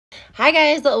Hi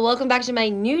guys, welcome back to my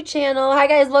new channel.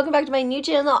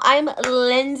 I'm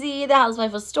Lindsay, the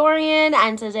Housewife Historian,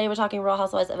 and today we're talking Real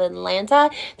Housewives of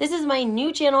Atlanta. This is my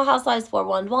new channel, Housewives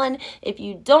 411. If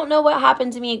you don't know what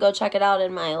happened to me, go check it out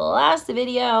in my last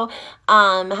video.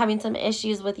 Having some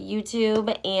issues with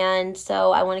YouTube, and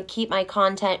so I want to keep my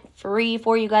content free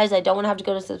for you guys. I don't want to have to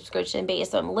go to subscription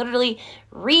base, so I'm literally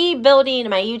rebuilding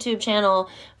my YouTube channel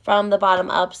from the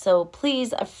bottom up. So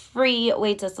please, a free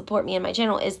way to support me and my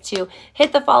channel is to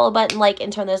hit the follow button, like,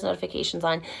 and turn those notifications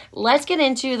on. Let's get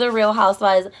into the Real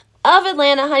Housewives of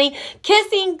Atlanta, honey.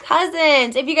 Kissing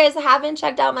cousins. If you guys haven't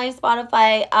checked out my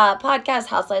Spotify podcast,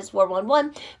 Housewives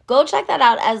 411, go check that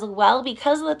out as well,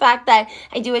 because of the fact that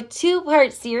I do a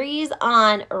two-part series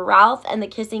on Ralph and the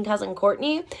kissing cousin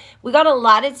Courtney. We got a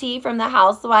lot of tea from the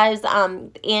Housewives.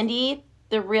 Andy,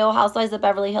 the Real Housewives of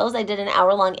Beverly Hills, I did an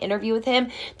hour-long interview with him.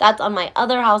 That's on my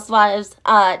other Housewives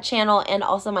channel and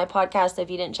also my podcast. So if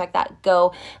you didn't check that,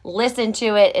 go listen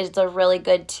to it. It's a really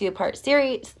good two-part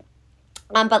series.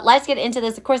 But let's get into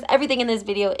this. Of course, everything in this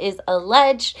video is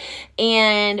alleged,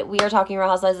 and we are talking Real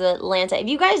Housewives of Atlanta. If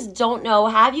you guys don't know,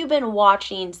 have you been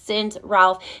watching since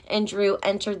Ralph and Drew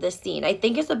entered the scene? I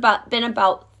think it's been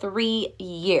about 3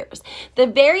 years. The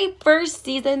very first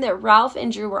season that Ralph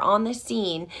and Drew were on the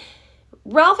scene,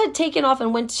 Ralph had taken off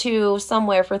and went to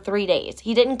somewhere for 3 days.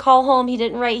 He didn't call home. He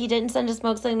didn't write. He didn't send a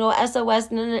smoke signal, SOS,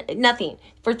 nothing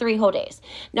for 3 whole days.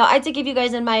 Now, I have to give you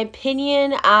guys, in my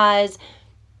opinion, as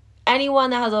anyone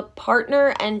that has a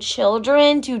partner and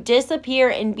children, to disappear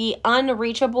and be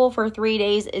unreachable for 3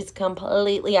 days is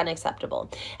completely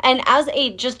unacceptable. And as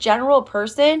a just general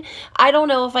person, I don't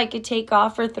know if I could take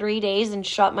off for 3 days and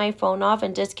shut my phone off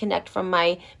and disconnect from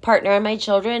my partner and my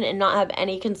children and not have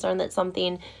any concern that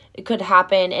something could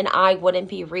happen and I wouldn't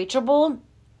be reachable.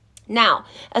 Now,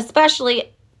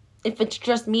 especially if it's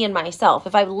just me and myself,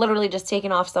 if I've literally just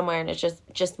taken off somewhere and it's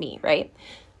just me, right?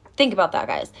 Think about that,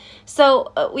 guys.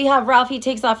 So we have Ralph. He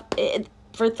takes off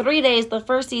for 3 days the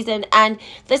first season, and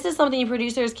this is something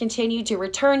producers continue to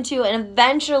return to, and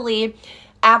eventually,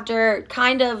 after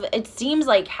kind of, it seems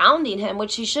like hounding him,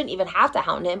 which he shouldn't even have to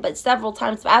hound him, but several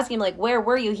times asking him, like, where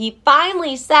were you? He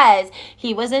finally says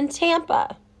he was in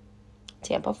Tampa,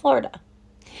 Florida.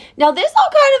 Now, this all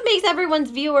kind of makes everyone's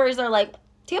viewers are like,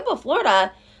 Tampa,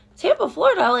 Florida?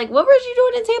 Like, what were you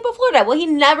doing in Tampa, Florida? Well, he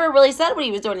never really said what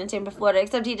he was doing in Tampa, Florida,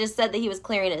 except he just said that he was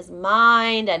clearing his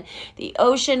mind, and the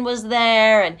ocean was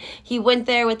there, and he went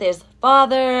there with his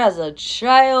father as a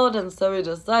child, and so he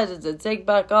decided to take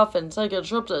back off and take a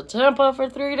trip to Tampa for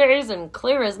 3 days and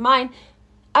clear his mind.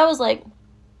 I was like,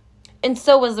 and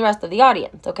so was the rest of the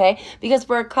audience, okay? Because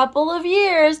for a couple of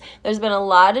years, there's been a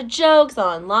lot of jokes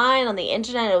online, on the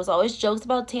internet. It was always jokes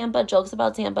about Tampa, jokes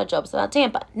about Tampa, jokes about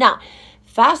Tampa. Now,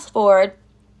 fast forward,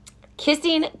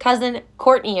 kissing cousin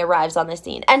Courtney arrives on the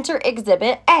scene. Enter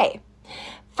Exhibit A.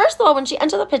 First of all, when she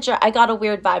entered the picture, I got a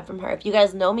weird vibe from her. If you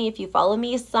guys know me, if you follow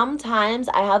me, sometimes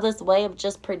I have this way of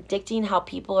just predicting how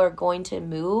people are going to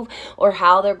move or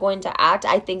how they're going to act.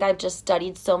 I think I've just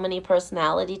studied so many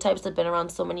personality types. I've been around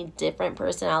so many different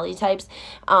personality types,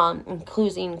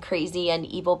 including crazy and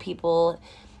evil people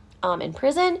in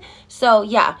prison. So,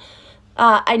 yeah,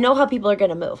 I know how people are going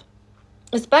to move,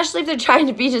 especially if they're trying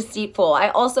to be deceitful. I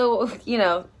also, you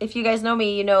know, if you guys know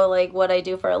me, you know, like, what I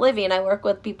do for a living. I work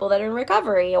with people that are in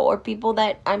recovery, or people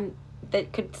that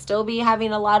could still be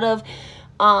having a lot of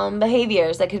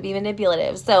behaviors that could be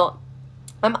manipulative. So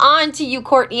I'm on to you,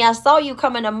 Courtney. I saw you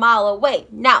coming a mile away.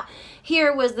 Now,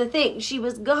 here was the thing. She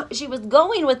was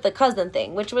going with the cousin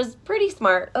thing, which was pretty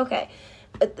smart. Okay.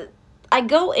 I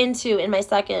go into, in my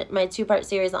two-part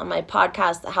series on my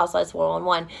podcast, Housewives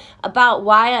 411, about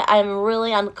why I'm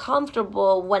really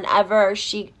uncomfortable whenever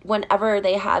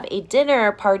they have a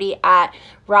dinner party at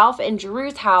Ralph and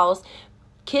Drew's house.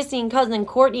 Kissing cousin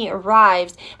Courtney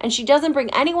arrives, and she doesn't bring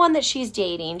anyone that she's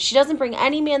dating. She doesn't bring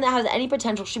any man that has any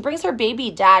potential. She brings her baby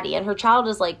daddy, and her child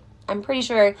is, like, I'm pretty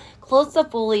sure close to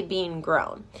fully being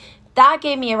grown. That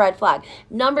gave me a red flag.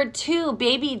 Number 2,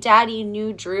 baby daddy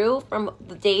knew Drew from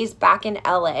the days back in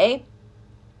LA.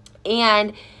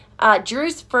 And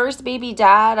Drew's first baby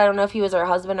dad, I don't know if he was her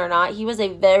husband or not, he was a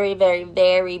very, very,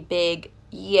 very big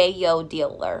yayo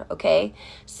dealer, okay?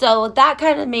 So that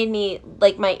kind of made me,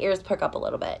 like, my ears perk up a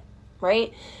little bit,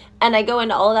 right? And I go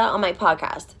into all of that on my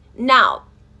podcast. Now,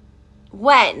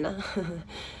 when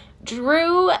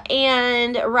Drew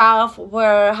and Ralph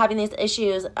were having these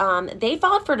issues, they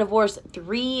filed for divorce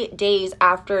 3 days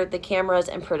after the cameras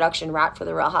and production wrapped for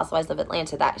the Real Housewives of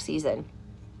Atlanta that season.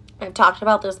 I've talked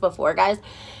about this before, guys.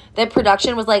 The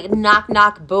production was like knock,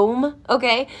 knock, boom.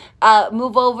 Okay,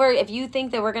 move over. If you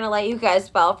think that we're going to let you guys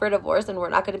file for divorce and we're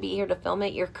not going to be here to film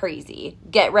it, you're crazy.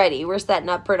 Get ready. We're setting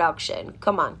up production.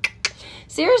 Come on.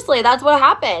 Seriously, that's what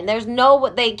happened. There's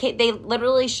no, they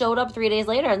literally showed up 3 days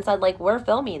later and said, like, we're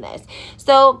filming this.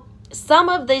 So some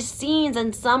of the scenes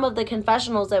and some of the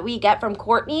confessionals that we get from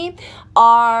Courtney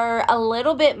are a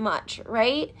little bit much,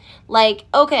 right? Like,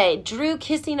 okay, Drew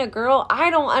kissing a girl. I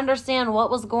don't understand what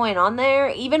was going on there.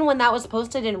 Even when that was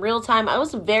posted in real time, I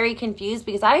was very confused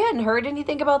because I hadn't heard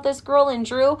anything about this girl and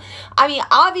Drew. I mean,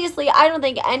 obviously, I don't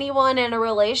think anyone in a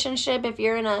relationship, if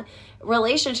you're in a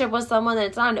relationship with someone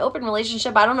that's not an open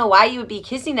relationship, I don't know why you would be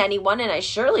kissing anyone, and I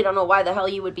surely don't know why the hell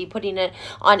you would be putting it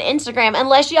on Instagram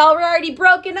unless y'all were already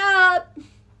broken up.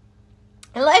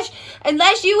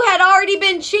 Unless you had already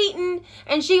been cheating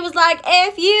and she was like,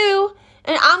 F you,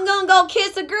 and I'm gonna go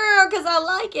kiss a girl because I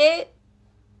like it.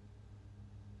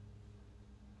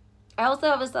 I also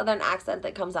have a southern accent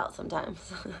that comes out sometimes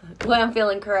when I'm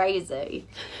feeling crazy.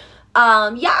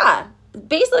 Yeah,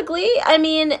 basically, I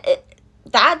mean,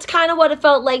 that's kind of what it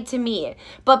felt like to me.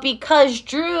 But because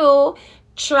Drew,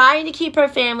 trying to keep her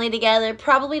family together,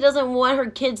 probably doesn't want her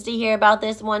kids to hear about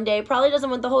this one day, probably doesn't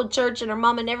want the whole church and her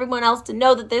mom and everyone else to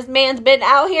know that this man's been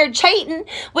out here cheating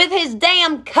with his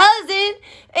damn cousin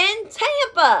in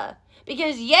Tampa.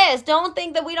 Because, yes, don't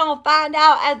think that we don't find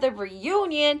out at the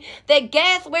reunion that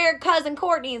guess where cousin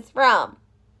Courtney's from.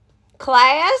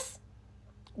 Class?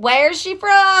 Where's she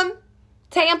from?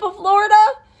 Tampa, Florida?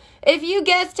 If you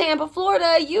guessed Tampa,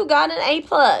 Florida, you got an A+,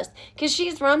 because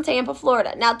she's from Tampa,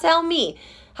 Florida. Now tell me,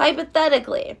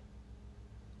 hypothetically,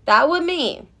 that would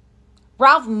mean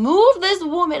Ralph moved this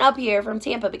woman up here from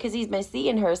Tampa because he's been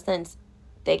seeing her since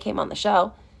they came on the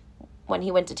show when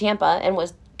he went to Tampa and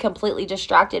was completely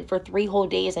distracted for 3 whole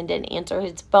days and didn't answer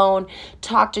his phone,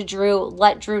 talk to Drew,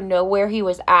 let Drew know where he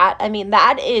was at. I mean,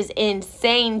 that is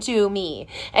insane to me.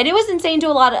 And it was insane to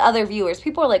a lot of other viewers.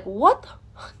 People are like, what the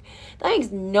that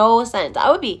makes no sense. I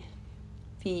would be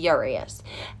furious.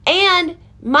 And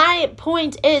my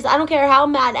point is, I don't care how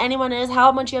mad anyone is,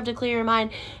 how much you have to clear your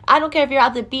mind. I don't care if you're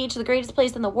at the beach, the greatest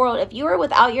place in the world. If you are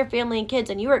without your family and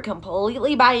kids and you are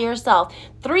completely by yourself,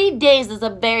 3 days is a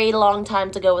very long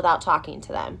time to go without talking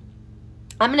to them.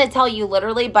 I'm going to tell you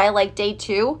literally by like day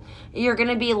 2, you're going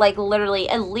to be like literally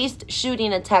at least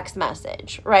shooting a text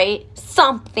message, right?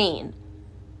 Something.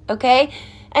 Okay?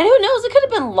 And who knows, it could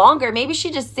have been longer. Maybe she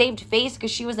just saved face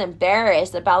because she was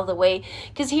embarrassed about the way.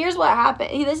 Because here's what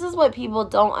happened. This is what people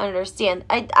don't understand.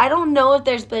 I don't know if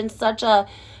there's been such a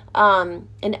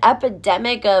an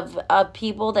epidemic of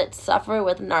people that suffer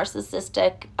with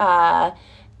narcissistic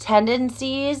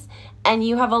tendencies. And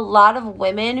you have a lot of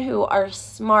women who are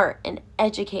smart and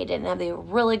educated and have a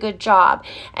really good job.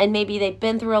 And maybe they've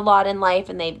been through a lot in life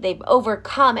and they've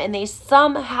overcome. And they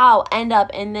somehow end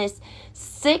up in this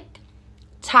sick,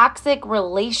 toxic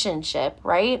relationship,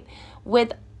 right?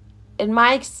 With, in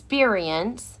my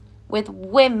experience, with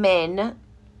women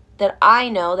that I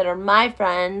know that are my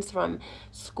friends from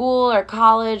school or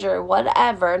college or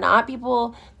whatever, not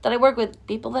people that I work with,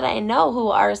 people that I know who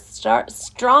are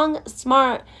strong,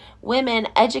 smart women,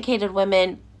 educated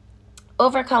women,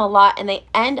 overcome a lot, and they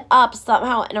end up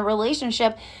somehow in a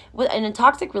relationship in a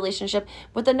toxic relationship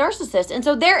with a narcissist. And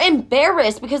so they're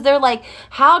embarrassed because they're like,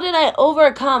 how did I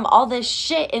overcome all this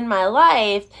shit in my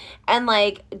life and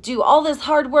like do all this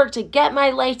hard work to get my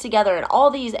life together in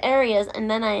all these areas, and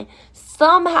then I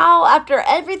somehow, after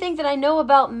everything that I know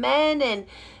about men, and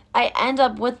I end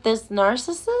up with this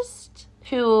narcissist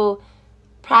who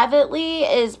privately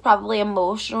is probably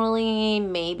emotionally,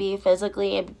 maybe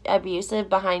physically abusive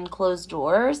behind closed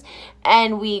doors,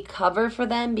 and we cover for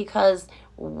them because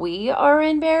we are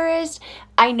embarrassed.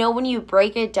 I know when you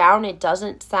break it down, it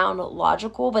doesn't sound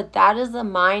logical, but that is the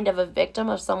mind of a victim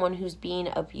of someone who's being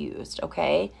abused,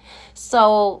 okay?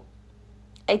 So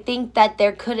I think that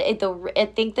it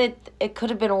could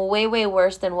have been way, way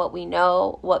worse than what we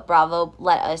know, what Bravo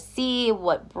let us see,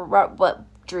 what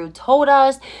Drew told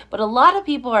us. But a lot of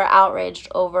people are outraged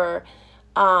over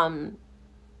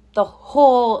the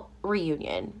whole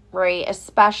reunion, right?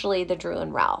 Especially the Drew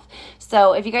and Ralph.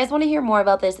 So if you guys want to hear more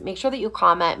about this, make sure that you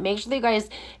comment. Make sure that you guys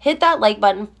hit that like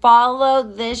button. Follow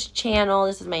this channel.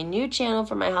 This is my new channel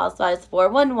for my Housewives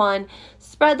 411.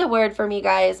 Spread the word for me,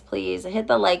 guys. Please hit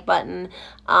the like button.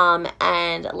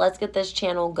 And let's get this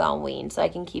channel going so I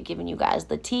can keep giving you guys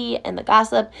the tea and the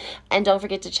gossip. And don't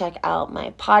forget to check out my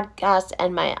podcast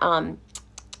and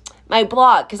my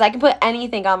blog, because I can put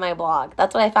anything on my blog.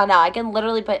 That's what I found out. I can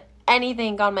literally put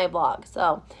anything on my blog.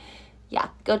 So yeah,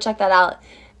 go check that out.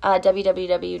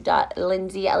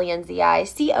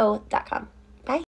 www.lenzico.com.